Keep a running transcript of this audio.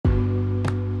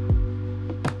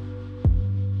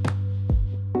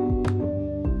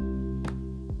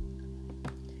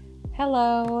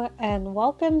Hello, and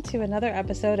welcome to another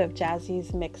episode of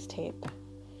Jazzy's Mixtape.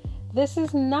 This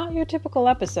is not your typical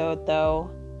episode, though.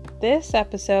 This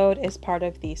episode is part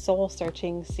of the Soul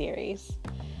Searching series.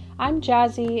 I'm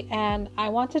Jazzy, and I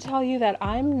want to tell you that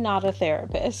I'm not a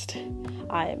therapist.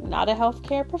 I'm not a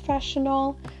healthcare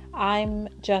professional. I'm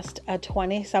just a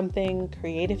 20-something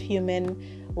creative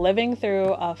human living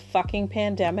through a fucking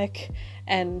pandemic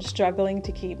and struggling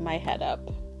to keep my head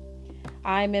up.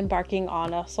 I'm embarking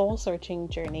on a soul-searching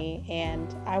journey,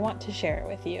 and I want to share it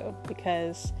with you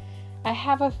because I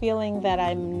have a feeling that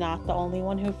I'm not the only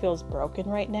one who feels broken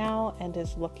right now and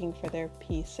is looking for their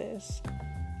pieces.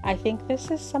 I think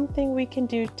this is something we can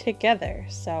do together,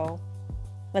 so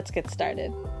let's get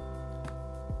started.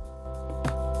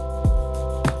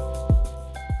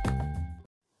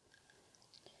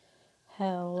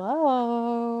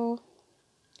 Hello.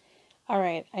 All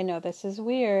right, I know this is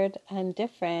weird and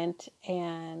different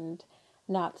and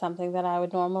not something that I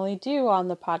would normally do on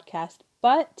the podcast,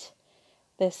 but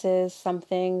this is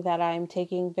something that I'm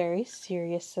taking very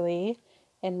seriously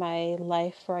in my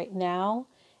life right now,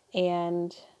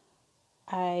 and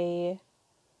I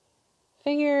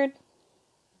figured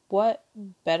what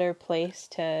better place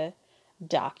to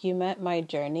document my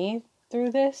journey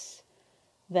through this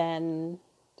than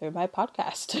through my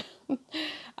podcast.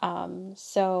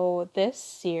 So this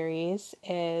series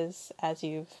is, as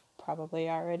you've probably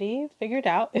already figured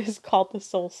out, is called the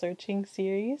Soul Searching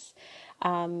series.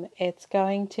 It's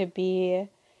going to be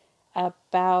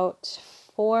about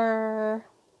four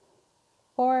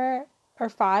or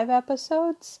five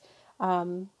episodes.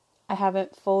 I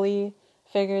haven't fully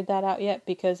figured that out yet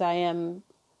because I am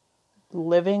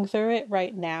living through it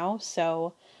right now.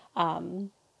 So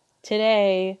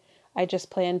today I just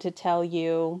plan to tell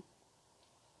you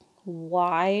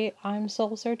why I'm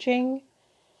soul searching,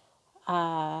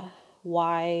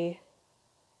 why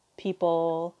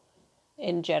people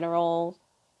in general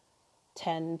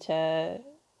tend to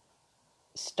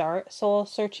start soul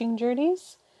searching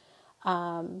journeys,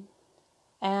 and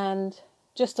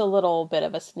just a little bit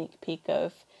of a sneak peek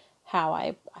of how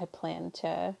I plan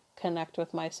to connect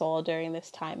with my soul during this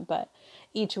time. But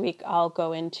each week I'll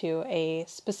go into a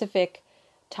specific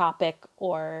topic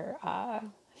or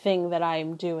thing that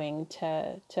I'm doing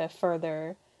to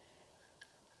further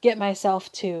get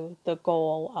myself to the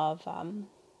goal of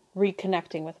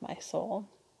reconnecting with my soul.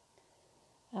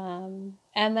 And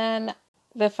then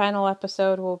the final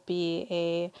episode will be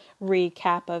a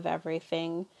recap of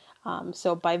everything.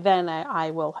 So by then I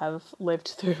will have lived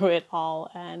through it all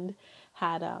and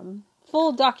had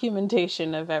full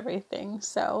documentation of everything.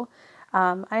 So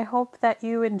I hope that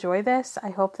you enjoy this.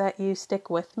 I hope that you stick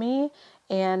with me.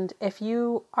 And if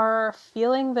you are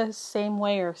feeling the same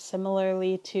way or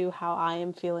similarly to how I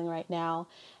am feeling right now,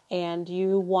 and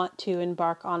you want to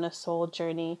embark on a soul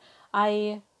journey,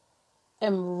 I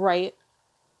am right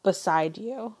beside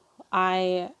you.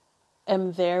 I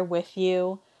am there with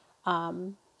you.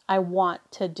 I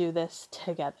want to do this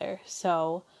together.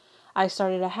 So I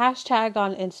started a hashtag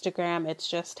on Instagram. It's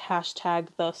just hashtag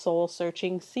the Soul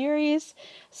Searching series.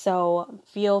 So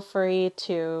feel free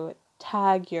to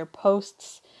tag your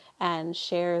posts and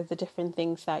share the different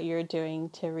things that you're doing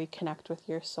to reconnect with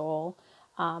your soul.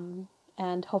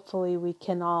 And hopefully we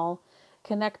can all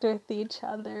connect with each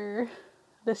other.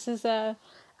 This is a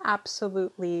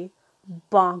absolutely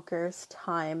bonkers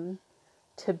time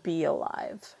to be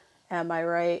alive. Am I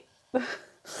right?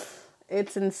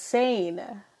 It's insane.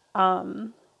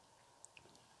 And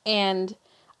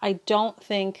I don't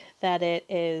think that it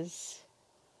is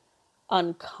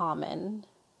uncommon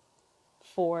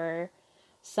for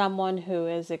someone who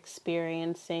is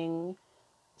experiencing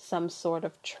some sort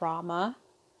of trauma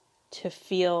to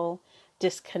feel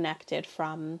disconnected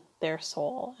from their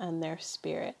soul and their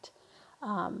spirit.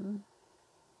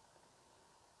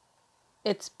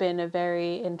 It's been a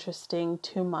very interesting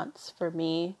 2 months for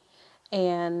me.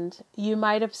 And you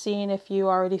might have seen, if you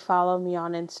already follow me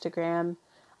on Instagram,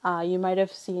 you might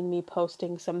have seen me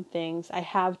posting some things. I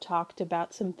have talked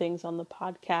about some things on the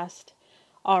podcast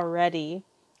already,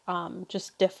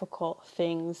 just difficult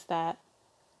things that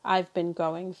I've been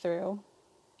going through.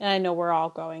 And I know we're all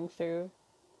going through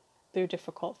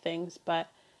difficult things, but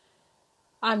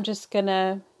I'm just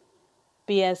gonna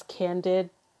be as candid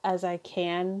as I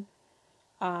can,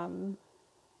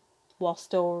 while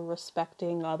still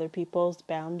respecting other people's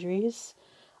boundaries,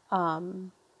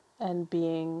 and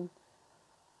being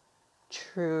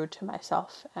true to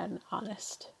myself and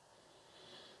honest.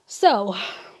 So,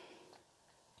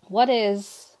 what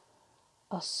is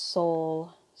a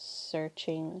soul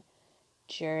searching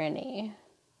journey?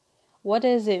 What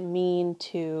does it mean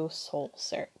to soul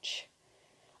search?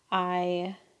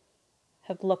 I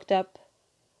have looked up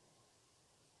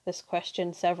this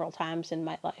question several times in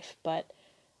my life, but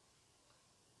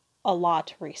a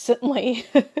lot recently.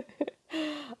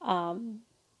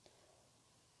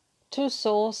 To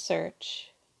soul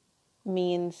search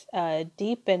means a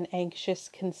deep and anxious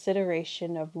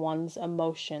consideration of one's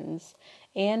emotions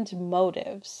and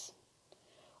motives,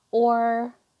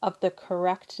 or of the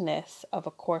correctness of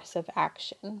a course of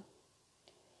action.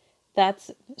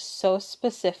 That's so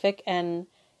specific, and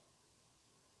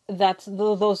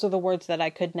those are the words that I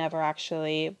could never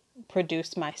actually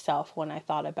produce myself when I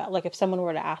thought about, like, if someone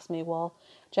were to ask me, well,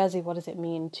 Jazzy, what does it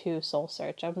mean to soul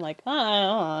search? I'm like, I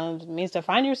don't know, it means to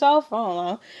find yourself. I don't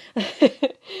know.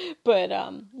 But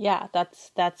yeah,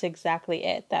 that's exactly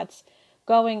it. That's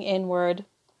going inward,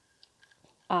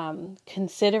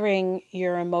 considering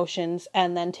your emotions,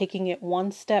 and then taking it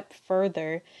one step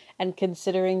further and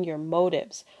considering your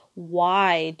motives.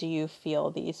 Why do you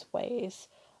feel these ways?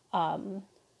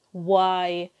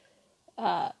 Why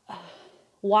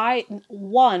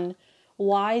one,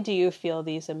 why do you feel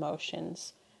these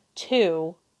emotions?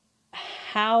 Two,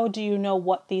 how do you know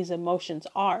what these emotions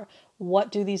are?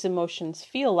 What do these emotions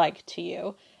feel like to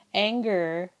you?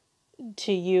 Anger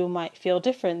to you might feel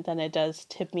different than it does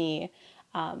to me.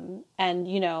 And,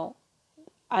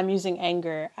 I'm using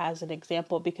anger as an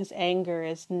example because anger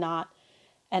is not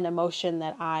an emotion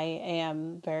that I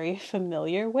am very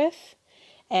familiar with.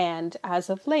 And as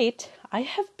of late, I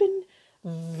have been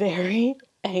very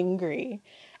angry,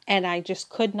 and I just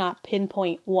could not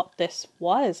pinpoint what this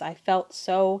was. I felt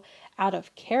so out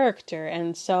of character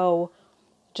and so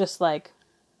just like,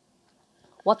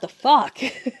 what the fuck?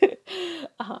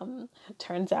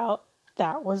 Turns out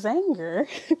that was anger.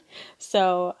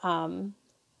 So,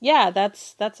 yeah,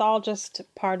 that's all just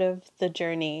part of the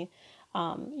journey.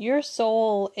 Your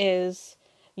soul is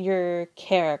your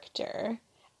character,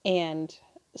 and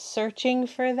searching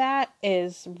for that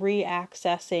is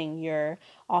reaccessing your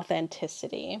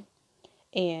authenticity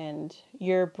and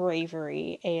your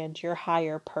bravery and your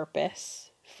higher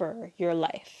purpose for your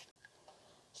life.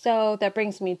 So that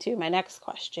brings me to my next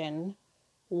question.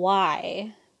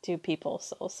 Why do people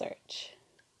soul search?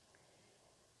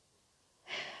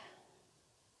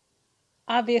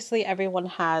 Obviously, everyone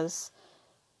has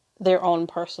their own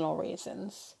personal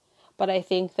reasons, but I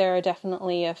think there are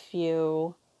definitely a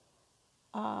few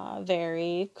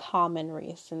very common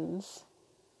reasons.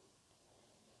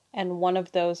 And one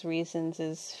of those reasons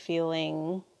is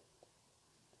feeling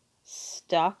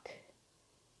stuck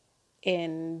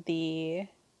in the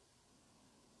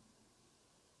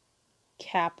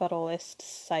capitalist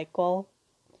cycle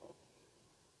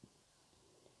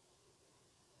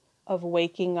of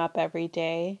waking up every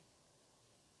day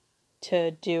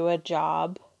to do a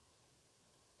job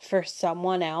for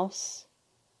someone else,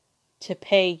 to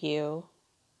pay you,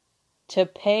 to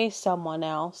pay someone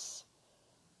else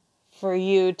for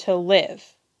you to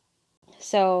live.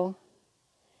 So,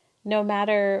 no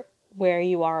matter where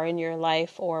you are in your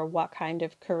life or what kind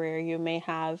of career you may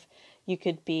have, you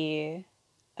could be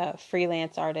a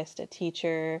freelance artist, a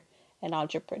teacher, an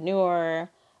entrepreneur,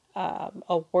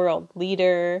 a world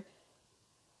leader.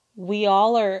 We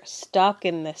all are stuck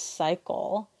in this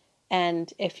cycle.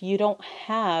 And if you don't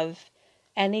have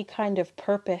any kind of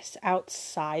purpose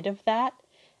outside of that,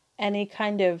 any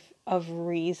kind of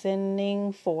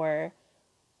reasoning for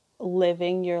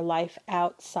living your life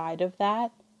outside of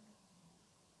that,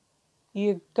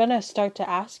 you're gonna start to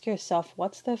ask yourself,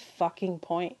 what's the fucking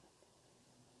point?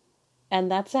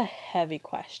 And that's a heavy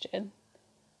question.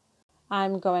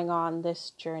 I'm going on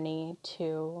this journey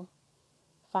to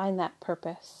find that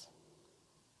purpose.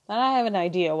 And I have an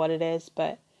idea what it is,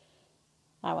 but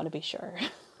I want to be sure.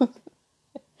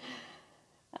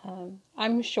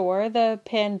 I'm sure the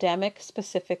pandemic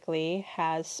specifically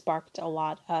has sparked a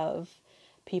lot of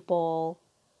people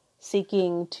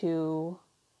seeking to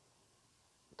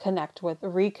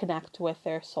reconnect with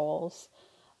their souls.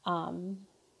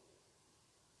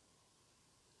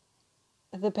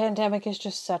 The pandemic is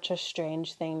just such a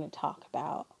strange thing to talk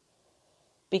about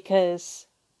because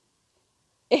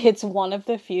it's one of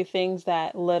the few things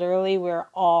that literally we're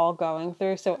all going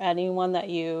through. So anyone that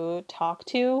you talk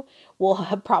to will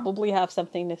probably have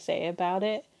something to say about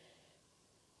it.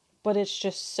 But it's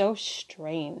just so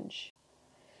strange.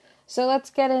 So let's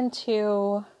get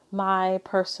into my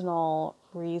personal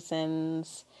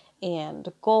reasons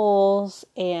and goals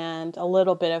and a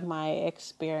little bit of my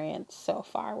experience so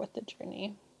far with the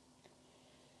journey.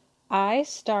 I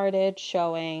started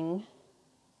showing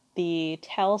the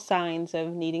tell signs of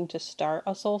needing to start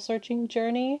a soul searching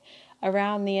journey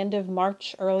around the end of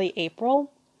March, early April.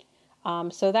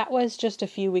 So that was just a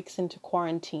few weeks into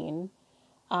quarantine.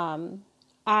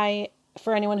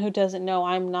 For anyone who doesn't know,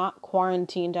 I'm not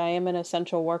quarantined. I am an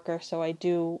essential worker, so I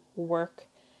do work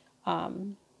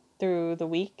through the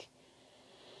week.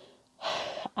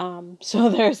 So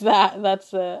there's that.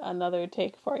 That's another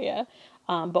take for you.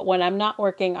 But when I'm not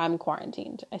working, I'm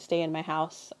quarantined. I stay in my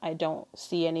house. I don't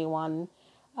see anyone.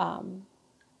 I'm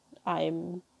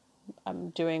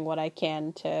doing what I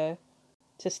can to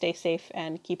stay safe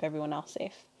and keep everyone else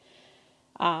safe.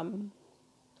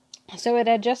 So it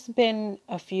had just been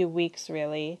a few weeks,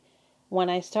 really, when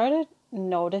I started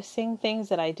noticing things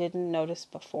that I didn't notice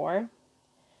before.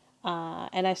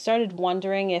 And I started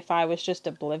wondering if I was just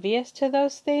oblivious to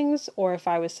those things or if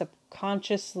I was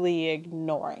subconsciously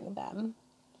ignoring them.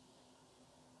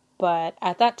 But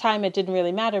at that time, it didn't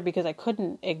really matter because I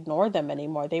couldn't ignore them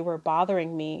anymore. They were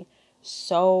bothering me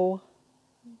so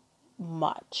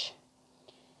much.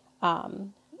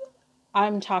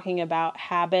 I'm talking about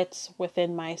habits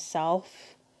within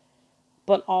myself,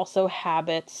 but also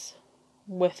habits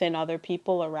within other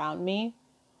people around me.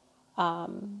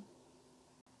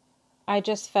 I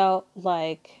just felt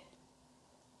like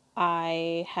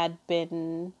I had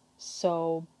been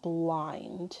so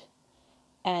blind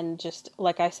and just,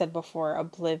 like I said before,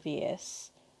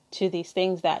 oblivious to these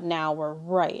things that now were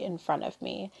right in front of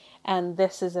me. And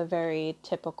this is a very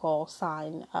typical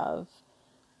sign of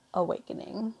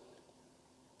awakening.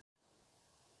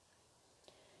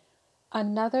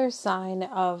 Another sign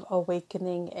of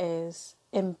awakening is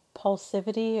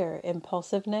impulsivity or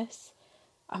impulsiveness.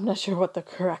 I'm not sure what the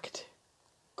correct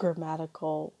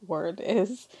grammatical word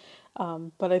is,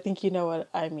 but I think you know what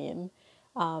I mean.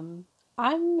 I'm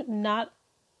not,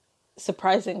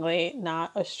 surprisingly,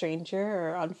 not a stranger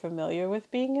or unfamiliar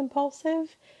with being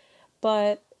impulsive,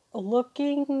 but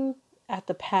looking at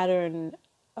the pattern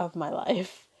of my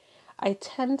life, I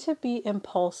tend to be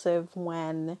impulsive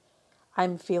when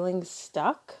I'm feeling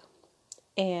stuck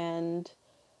and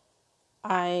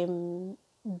I'm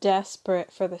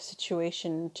desperate for the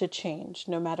situation to change,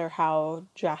 no matter how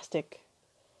drastic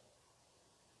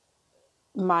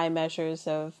my measures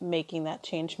of making that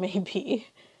change may be.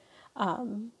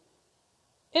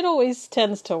 It always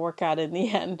tends to work out in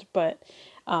the end, but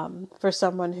for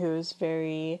someone who's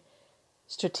very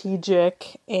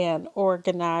strategic and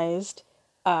organized,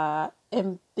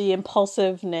 and the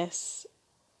impulsive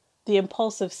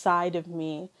side of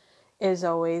me is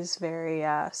always very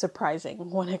surprising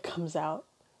when it comes out.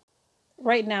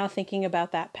 Right now, thinking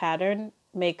about that pattern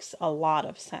makes a lot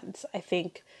of sense. I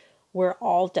think we're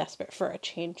all desperate for a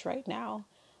change right now.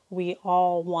 We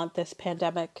all want this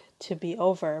pandemic to be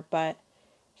over, but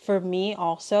for me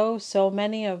also, so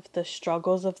many of the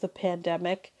struggles of the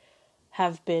pandemic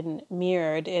have been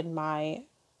mirrored in my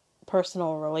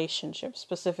personal relationship,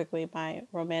 specifically my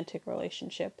romantic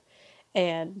relationship.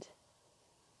 And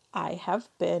I have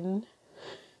been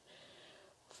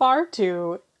far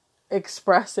too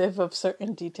expressive of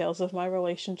certain details of my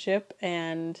relationship.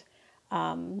 And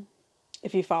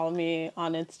if you follow me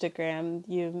on Instagram,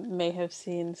 you may have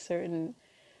seen certain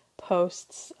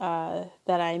posts that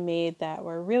I made that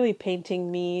were really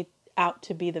painting me out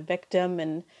to be the victim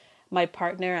and my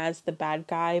partner as the bad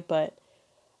guy, but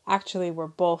actually we're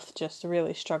both just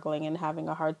really struggling and having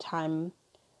a hard time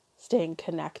staying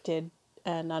connected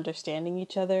and understanding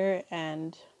each other.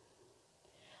 And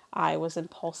I was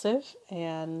impulsive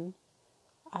and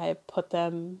I put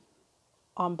them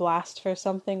on blast for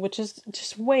something, which is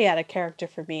just way out of character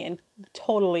for me and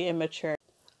totally immature.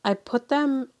 I put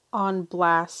them on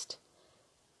blast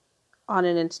on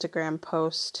an Instagram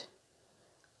post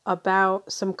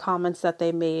about some comments that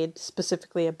they made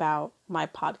specifically about my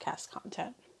podcast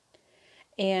content.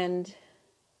 And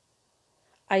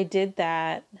I did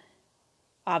that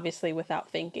obviously without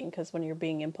thinking, because when you're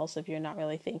being impulsive, you're not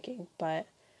really thinking. But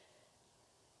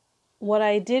what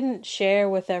I didn't share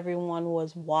with everyone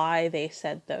was why they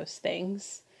said those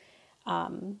things.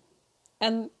 And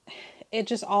it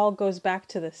just all goes back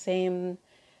to the same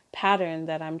pattern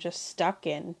that I'm just stuck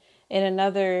in. In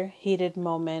another heated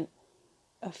moment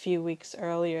a few weeks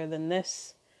earlier than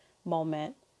this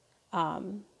moment, I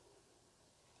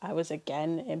was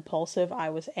again impulsive. I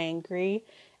was angry,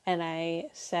 and I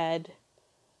said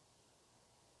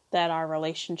that our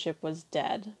relationship was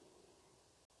dead.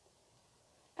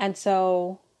 And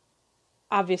so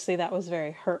obviously that was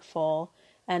very hurtful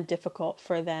and difficult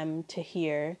for them to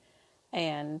hear.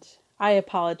 And I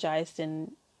apologized,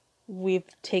 and we've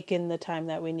taken the time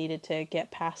that we needed to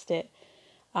get past it.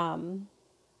 But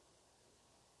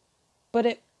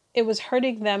it was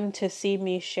hurting them to see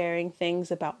me sharing things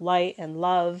about light and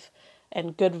love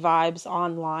and good vibes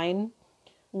online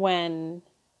when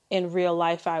in real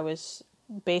life, I was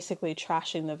basically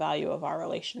trashing the value of our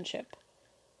relationship.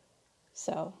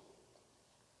 So,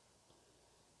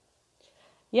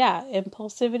 yeah,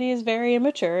 impulsivity is very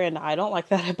immature, and I don't like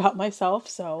that about myself,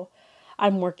 so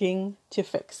I'm working to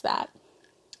fix that.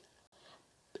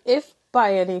 If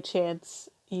by any chance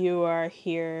you are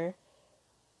here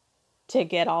to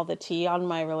get all the tea on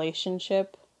my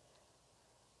relationship,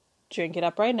 drink it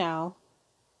up right now,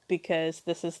 because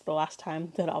this is the last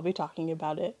time that I'll be talking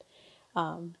about it.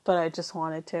 But I just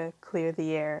wanted to clear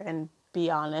the air and be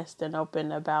honest and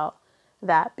open about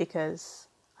that, because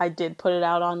I did put it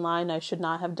out online. I should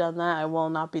not have done that. I will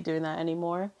not be doing that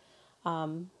anymore.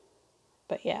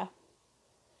 But yeah.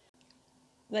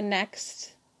 The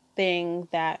next thing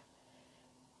that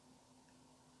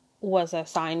was a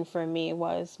sign for me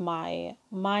was my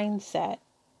mindset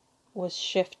was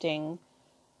shifting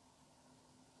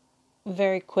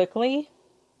very quickly,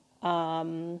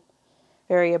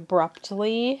 very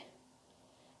abruptly,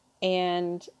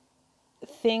 and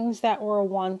things that were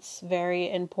once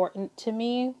very important to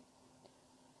me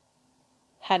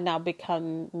had now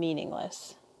become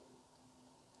meaningless.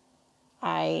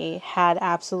 I had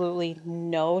absolutely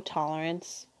no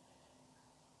tolerance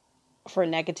for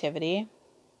negativity,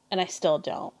 and I still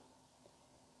don't.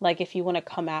 Like, if you want to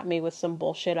come at me with some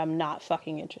bullshit, I'm not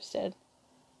fucking interested.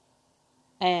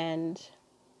 And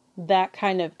that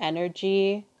kind of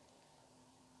energy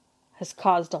has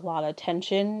caused a lot of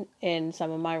tension in some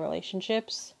of my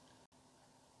relationships.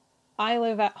 I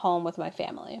live at home with my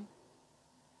family.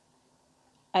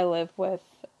 I live with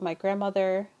my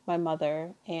grandmother, my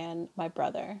mother, and my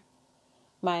brother.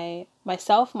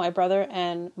 Myself, my brother,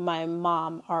 and my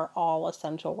mom are all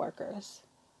essential workers.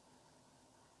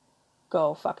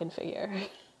 Go fucking figure.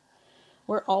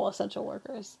 We're all essential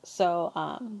workers. So,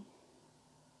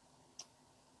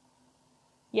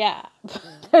 yeah,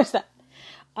 there's that.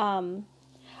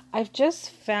 I've just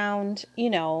found,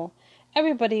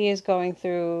 everybody is going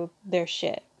through their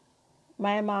shit.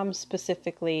 My mom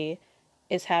specifically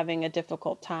is having a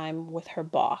difficult time with her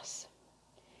boss.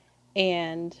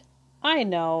 And I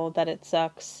know that it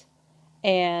sucks.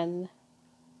 And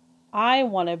I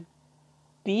want to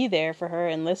be there for her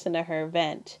and listen to her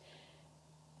vent.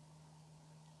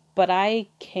 But I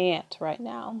can't right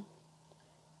now.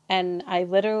 And I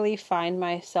literally find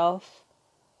myself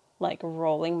like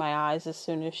rolling my eyes as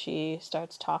soon as she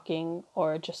starts talking,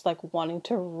 or just like wanting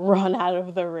to run out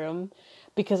of the room,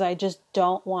 because I just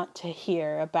don't want to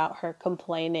hear about her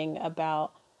complaining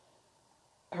about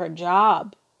her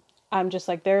job. I'm just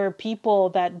like, there are people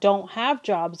that don't have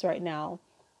jobs right now.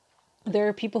 There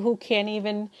are people who can't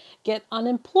even get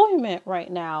unemployment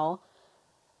right now.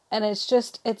 And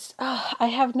I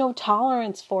have no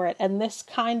tolerance for it. And this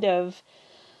kind of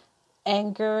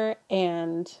anger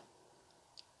and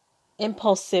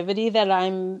impulsivity that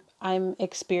I'm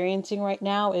experiencing right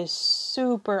now is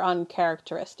super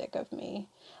uncharacteristic of me.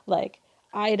 Like,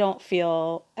 I don't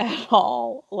feel at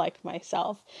all like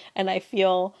myself, and I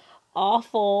feel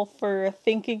awful for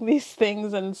thinking these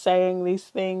things and saying these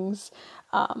things.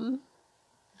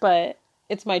 But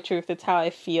it's my truth. It's how I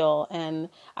feel, and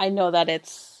I know that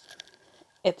it's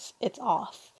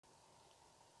off.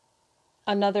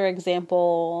 Another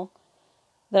example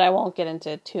that I won't get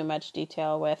into too much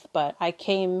detail with, but I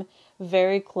came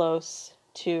very close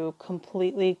to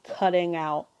completely cutting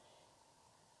out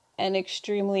an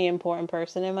extremely important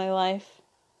person in my life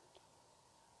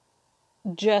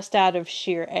just out of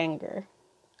sheer anger.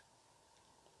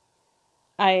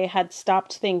 I had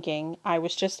stopped thinking. I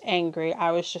was just angry.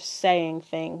 I was just saying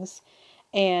things.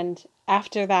 And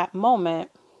after that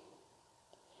moment,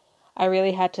 I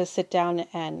really had to sit down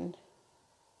and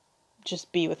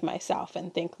just be with myself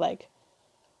and think, like,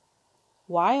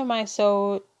 why am I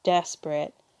so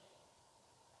desperate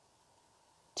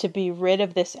to be rid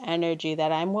of this energy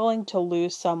that I'm willing to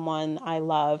lose someone I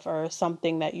love or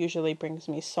something that usually brings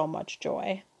me so much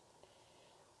joy?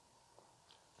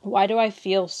 Why do I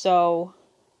feel so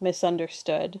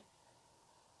misunderstood?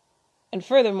 And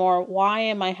furthermore, why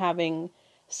am I having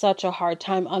such a hard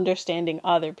time understanding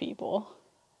other people?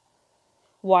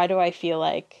 Why do I feel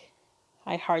like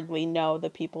I hardly know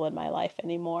the people in my life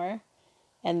anymore,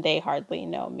 and they hardly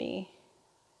know me?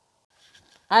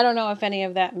 I don't know if any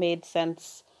of that made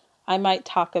sense. I might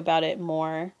talk about it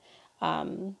more.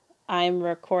 I'm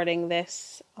recording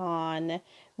this on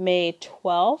May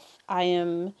 12th. I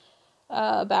am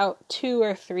about 2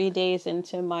 or 3 days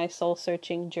into my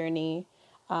soul-searching journey.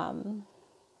 So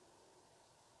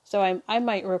I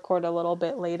might record a little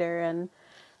bit later and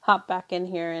hop back in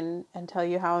here and tell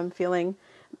you how I'm feeling.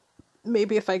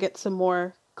 Maybe if I get some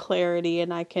more clarity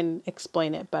and I can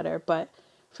explain it better. But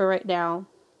for right now,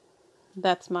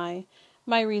 that's my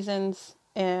reasons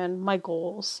and my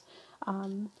goals.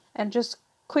 And just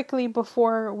quickly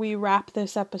before we wrap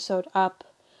this episode up,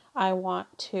 I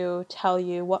want to tell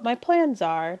you what my plans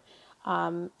are,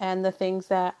 and the things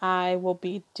that I will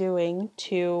be doing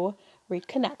to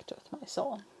reconnect with my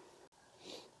soul.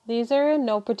 These are in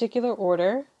no particular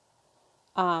order,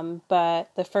 but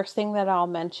the first thing that I'll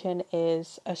mention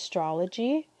is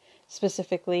astrology,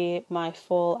 specifically my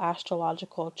full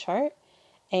astrological chart,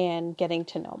 and getting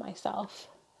to know myself.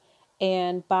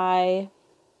 And by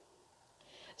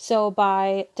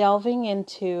delving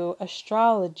into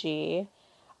astrology,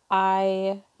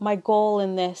 my goal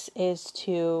in this is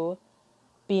to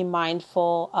be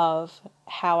mindful of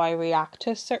how I react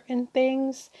to certain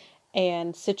things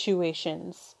and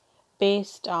situations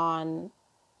based on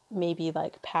maybe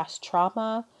like past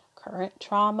trauma, current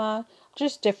trauma,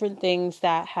 just different things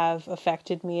that have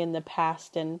affected me in the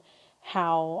past and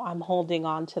how I'm holding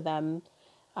on to them,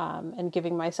 and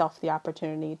giving myself the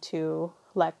opportunity to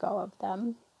let go of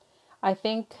them. I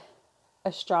think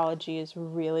astrology is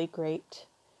really great.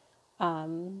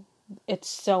 It's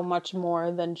so much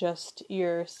more than just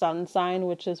your sun sign,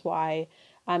 which is why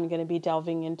I'm going to be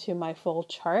delving into my full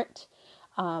chart.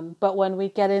 But when we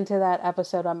get into that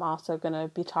episode, I'm also going to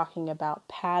be talking about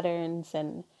patterns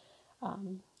and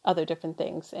other different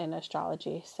things in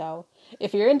astrology. So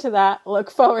if you're into that,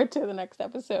 look forward to the next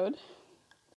episode.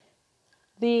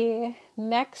 The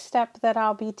next step that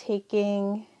I'll be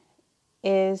taking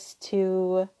is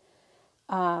to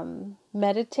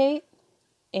meditate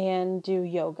and do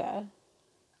yoga.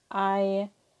 I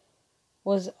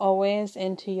was always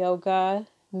into yoga,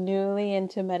 newly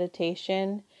into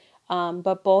meditation,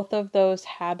 but both of those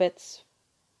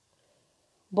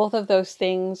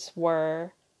things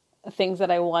were things that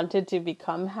I wanted to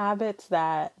become habits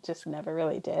that just never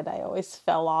really did. I always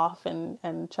fell off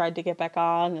and tried to get back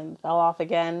on and fell off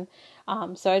again.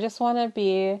 So I just want to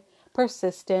be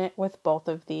persistent with both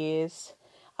of these.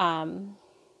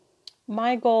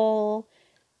 My goal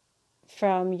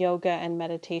from yoga and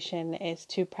meditation is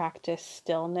to practice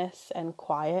stillness and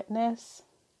quietness.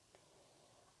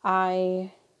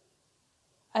 I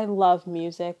love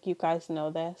music, you guys know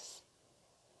this.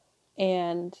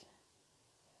 And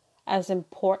as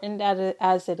important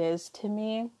as it is to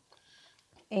me,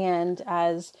 and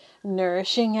as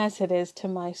nourishing as it is to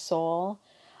my soul,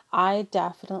 I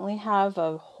definitely have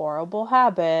a horrible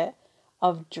habit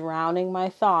of drowning my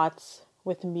thoughts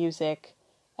with music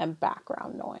and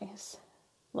background noise.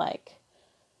 Like,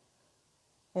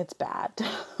 it's bad.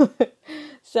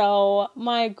 So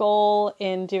my goal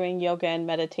in doing yoga and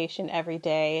meditation every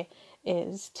day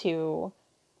is to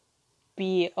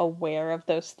be aware of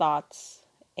those thoughts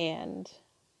and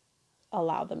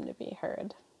allow them to be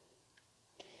heard.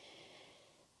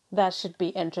 That should be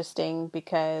interesting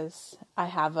because I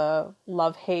have a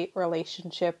love-hate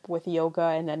relationship with yoga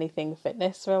and anything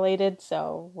fitness related,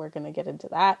 so we're going to get into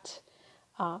that.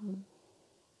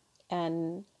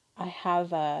 And I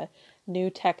have a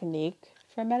new technique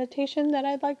for meditation that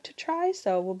I'd like to try,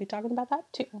 so we'll be talking about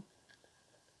that too.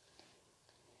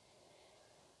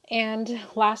 And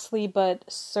lastly, but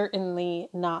certainly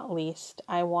not least,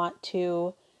 I want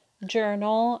to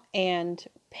journal and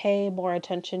pay more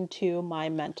attention to my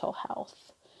mental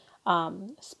health.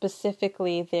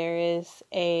 Specifically, there is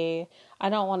I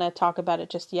don't want to talk about it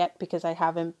just yet because I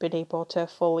haven't been able to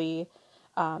fully,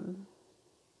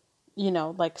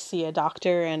 see a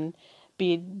doctor and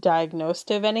be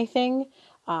diagnosed of anything.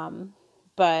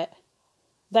 But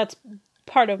that's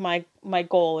part of my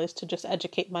goal, is to just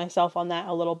educate myself on that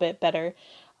a little bit better,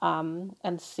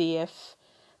 and see if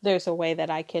there's a way that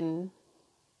I can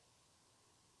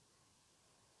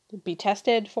be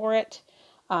tested for it.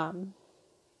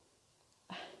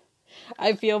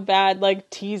 I feel bad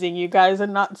teasing you guys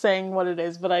and not saying what it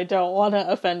is, but I don't want to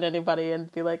offend anybody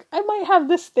and be like, I might have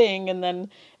this thing, and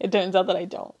then it turns out that I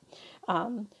don't.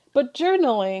 But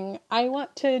journaling, I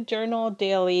want to journal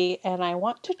daily and I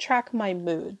want to track my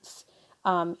moods.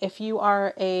 If you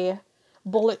are a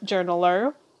bullet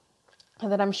journaler,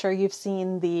 then I'm sure you've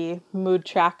seen the mood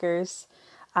trackers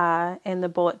in the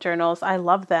bullet journals. I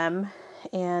love them,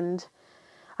 and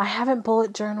I haven't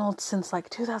bullet journaled since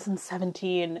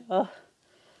 2017. Ugh,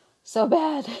 so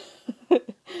bad.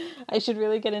 I should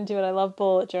really get into it. I love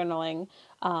bullet journaling.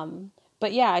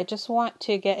 But yeah, I just want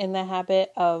to get in the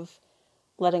habit of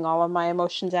letting all of my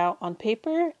emotions out on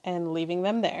paper and leaving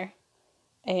them there,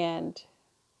 and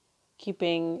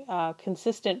keeping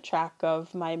consistent track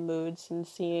of my moods and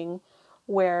seeing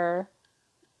where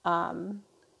certain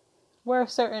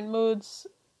moods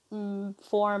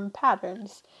form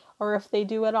patterns, or if they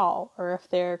do at all, or if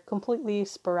they're completely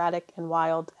sporadic and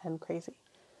wild and crazy.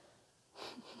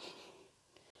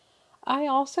 I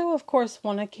also, of course,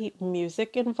 want to keep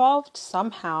music involved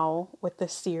somehow with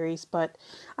this series, but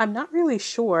I'm not really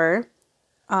sure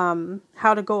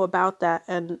how to go about that,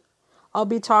 and I'll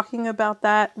be talking about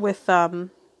that with the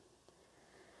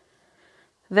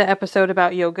episode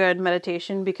about yoga and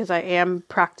meditation, because I am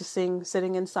practicing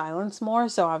sitting in silence more,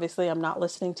 so obviously I'm not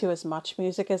listening to as much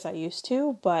music as I used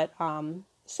to, but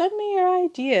send me your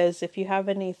ideas if you have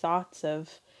any thoughts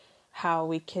of how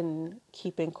we can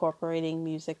keep incorporating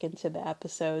music into the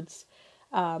episodes.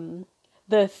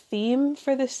 The theme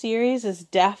for the series is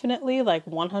definitely like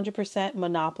 100%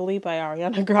 Monopoly by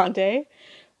Ariana Grande,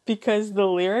 because the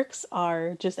lyrics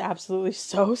are just absolutely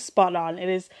so spot on. It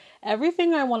is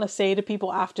everything I want to say to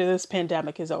people after this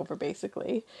pandemic is over,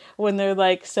 basically. When they're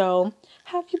like, so,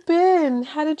 how have you been?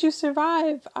 How did you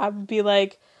survive? I would be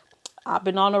like, I've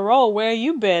been on a roll. Where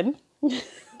you been?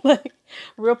 Like,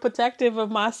 real protective of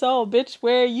my soul. Bitch,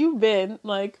 where you been?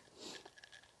 Like,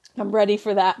 I'm ready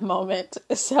for that moment.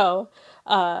 So,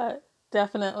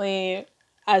 definitely,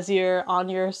 as you're on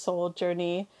your soul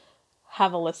journey,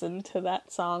 have a listen to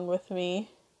that song with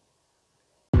me.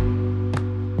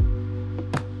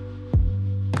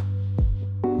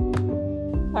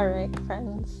 All right,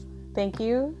 friends. Thank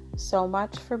you so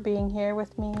much for being here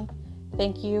with me.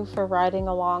 Thank you for riding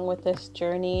along with this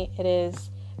journey. It is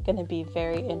going to be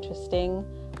very interesting.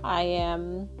 I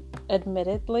am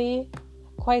admittedly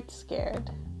quite scared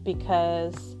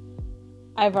because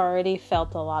I've already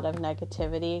felt a lot of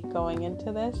negativity going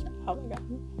into this. Oh my God.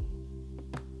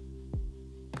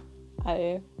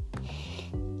 I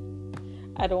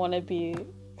don't want to be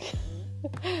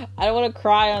I don't want to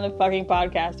cry on a fucking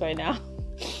podcast right now.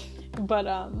 But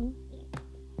I've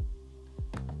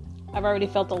already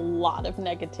felt a lot of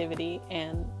negativity,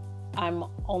 and I'm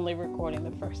only recording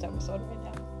the first episode right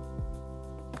now.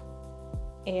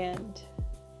 And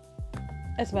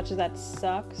as much as that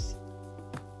sucks,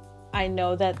 I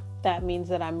know that that means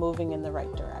that I'm moving in the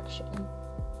right direction.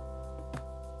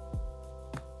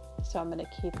 So I'm going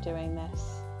to keep doing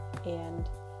this, and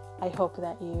I hope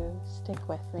that you stick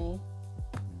with me.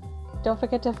 Don't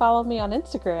forget to follow me on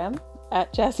Instagram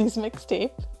at Jassie's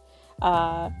Mixtape.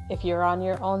 If you're on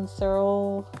your own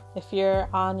soul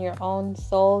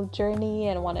journey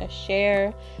and want to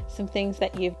share some things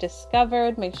that you've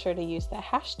discovered, make sure to use the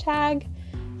hashtag,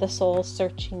 the Soul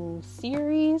Searching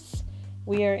Series.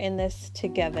 We are in this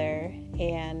together,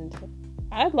 and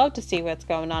I'd love to see what's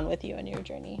going on with you and your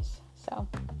journeys. So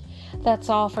that's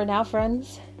all for now,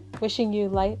 friends. Wishing you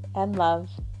light and love,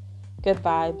 good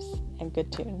vibes, and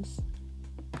good tunes.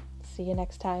 See you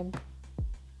next time.